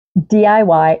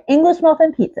DIY English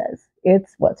muffin pizzas.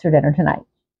 It's what's for dinner tonight.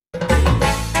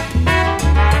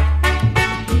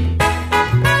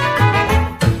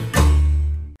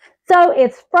 So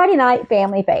it's Friday night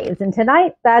family faves, and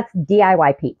tonight that's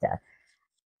DIY pizza.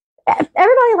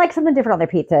 Everybody likes something different on their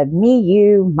pizza. Me,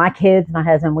 you, my kids, my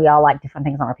husband, we all like different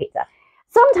things on our pizza.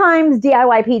 Sometimes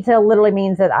DIY pizza literally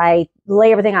means that I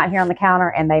lay everything out here on the counter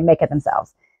and they make it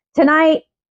themselves. Tonight,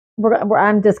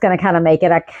 I'm just going to kind of make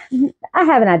it. I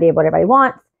have an idea of what everybody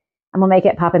wants. I'm going to make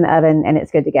it, pop in the oven, and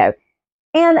it's good to go.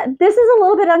 And this is a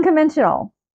little bit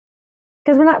unconventional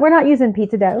because we're not using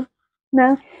pizza dough.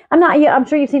 No, I'm not. I'm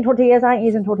sure you've seen tortillas. I ain't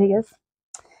using tortillas.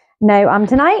 No,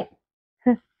 tonight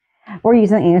we're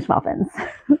using English muffins.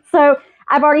 So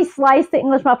I've already sliced the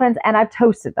English muffins and I've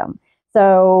toasted them.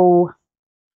 So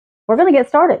we're going to get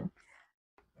started.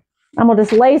 I'm going to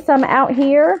just lay some out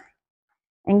here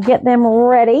and get them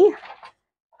ready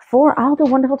for all the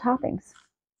wonderful toppings.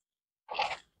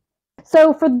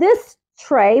 So for this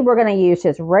tray, we're going to use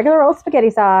just regular old spaghetti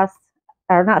sauce,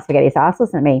 or not spaghetti sauce,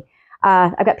 listen to me.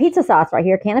 I've got pizza sauce right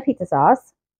here, can of pizza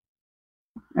sauce.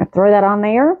 I throw that on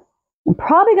there. I'm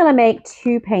probably going to make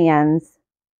 2 pans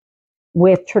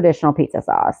with traditional pizza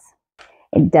sauce.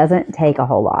 It doesn't take a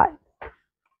whole lot.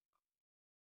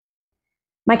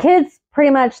 My kids, pretty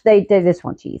much, they just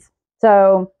want cheese.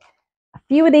 So a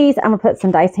few of these, I'm going to put some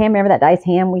diced ham. Remember that diced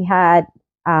ham we had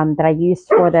that I used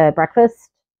for the breakfast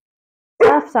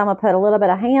stuff? So I'm going to put a little bit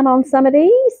of ham on some of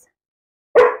these.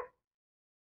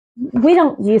 We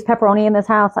don't use pepperoni in this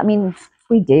house. I mean,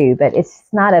 we do, but it's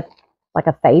not like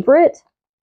a favorite.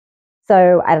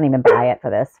 So I don't even buy it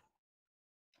for this.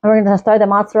 We're going to throw the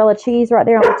mozzarella cheese right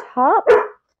there on the top.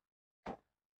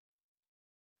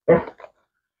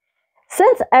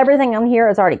 Since everything on here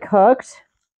is already cooked,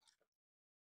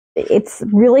 it's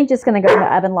really just going to go in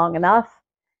the oven long enough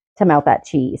to melt that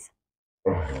cheese.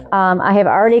 I have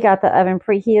already got the oven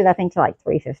preheated, I think, to like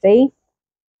 350.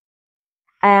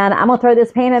 And I'm going to throw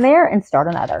this pan in there and start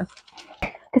another.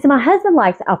 Because my husband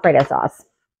likes Alfredo sauce.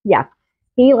 Yeah,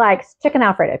 he likes chicken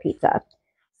Alfredo pizza.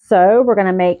 So we're going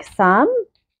to make some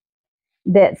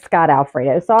that's got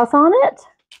Alfredo sauce on it.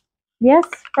 Yes,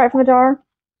 right from the jar.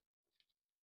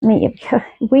 I mean,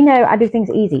 we know I do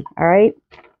things easy, all right?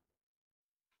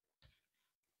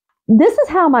 This is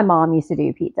how my mom used to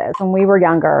do pizzas when we were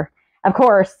younger. Of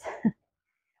course,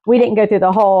 we didn't go through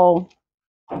the whole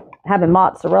having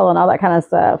mozzarella and all that kind of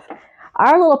stuff.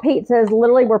 Our little pizzas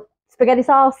literally were spaghetti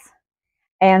sauce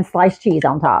and sliced cheese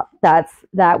on top.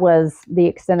 That was the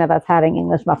extent of us having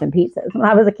English muffin pizzas when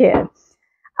I was a kid.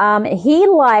 He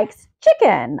likes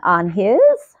chicken on his.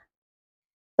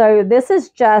 So this is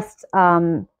just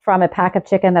from a pack of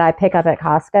chicken that I pick up at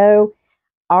Costco,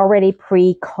 already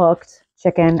pre-cooked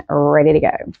chicken ready to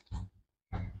go.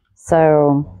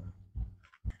 So,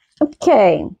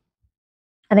 okay.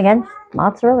 And again,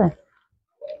 mozzarella.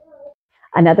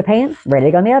 Another pan, ready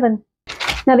to go in the oven.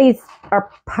 Now these are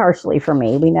partially for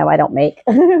me. We know I don't make,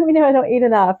 we know I don't eat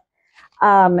enough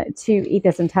to eat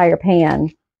this entire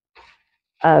pan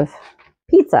of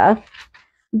pizza.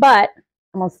 But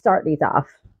I'm going to start these off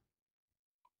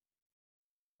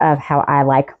of how I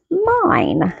like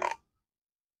mine.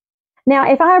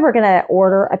 Now, if I were going to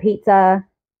order a pizza,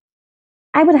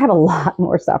 I would have a lot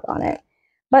more stuff on it.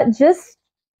 But just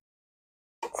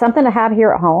something to have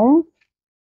here at home.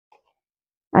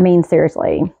 I mean,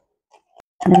 seriously.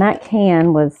 And that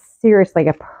can was seriously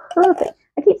a perfect.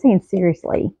 I keep saying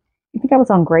seriously. I think I was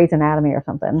on Grey's Anatomy or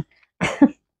something.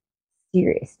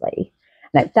 Seriously.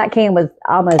 No, that can was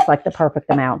almost like the perfect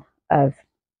amount of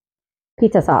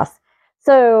pizza sauce.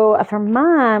 So for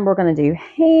mine, we're going to do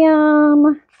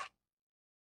ham.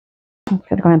 I'm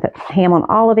going to go ahead and put ham on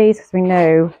all of these because we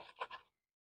know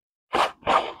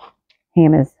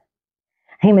ham is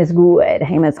good.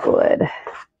 Ham is good.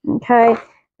 Okay.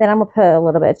 Then I'm going to put a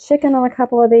little bit of chicken on a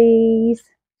couple of these.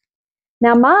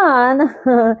 Now mine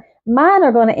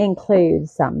are going to include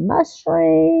some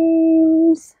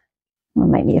mushrooms. I'm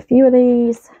going to make me a few of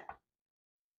these.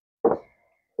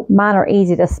 Mine are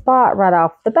easy to spot right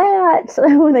off the bat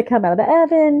when they come out of the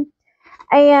oven.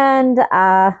 And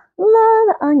I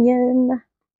love onion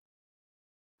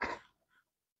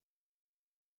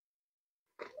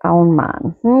on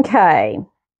mine. Okay.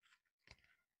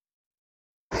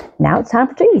 Now it's time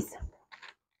for cheese.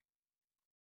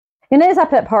 You notice I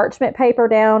put parchment paper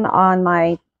down on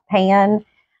my pan.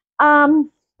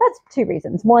 That's 2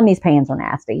 reasons. One, these pans are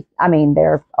nasty. I mean,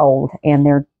 they're old and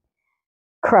they're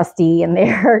crusty and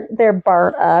they're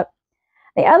burnt up.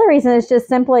 The other reason is just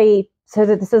simply so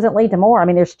that this doesn't lead to more. I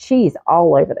mean, there's cheese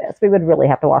all over this. We would really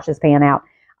have to wash this pan out.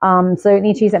 So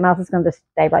any cheese that melts is going to just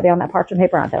stay right there on that parchment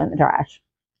paper and throw it in the trash.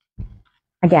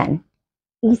 Again,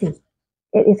 easy.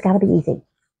 It's got to be easy.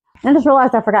 I just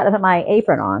realized I forgot to put my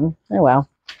apron on. Oh well.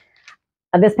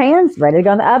 This pan's ready to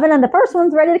go in the oven, and the first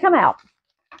one's ready to come out.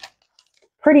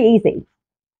 Pretty easy.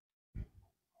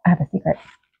 I have a secret.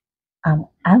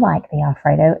 I like the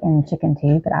Alfredo and chicken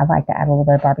too, but I like to add a little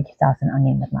bit of barbecue sauce and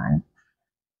onion with mine.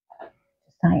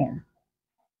 Just saying.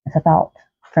 It's a thought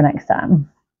for next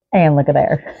time. And look at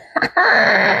there.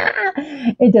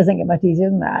 It doesn't get much easier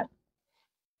than that.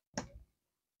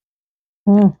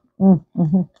 Mm, mm,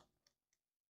 mm,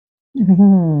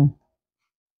 mm,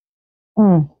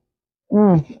 mm,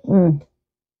 mm, mm,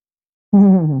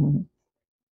 mm,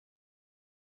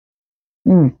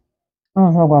 mm.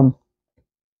 Oh, so good.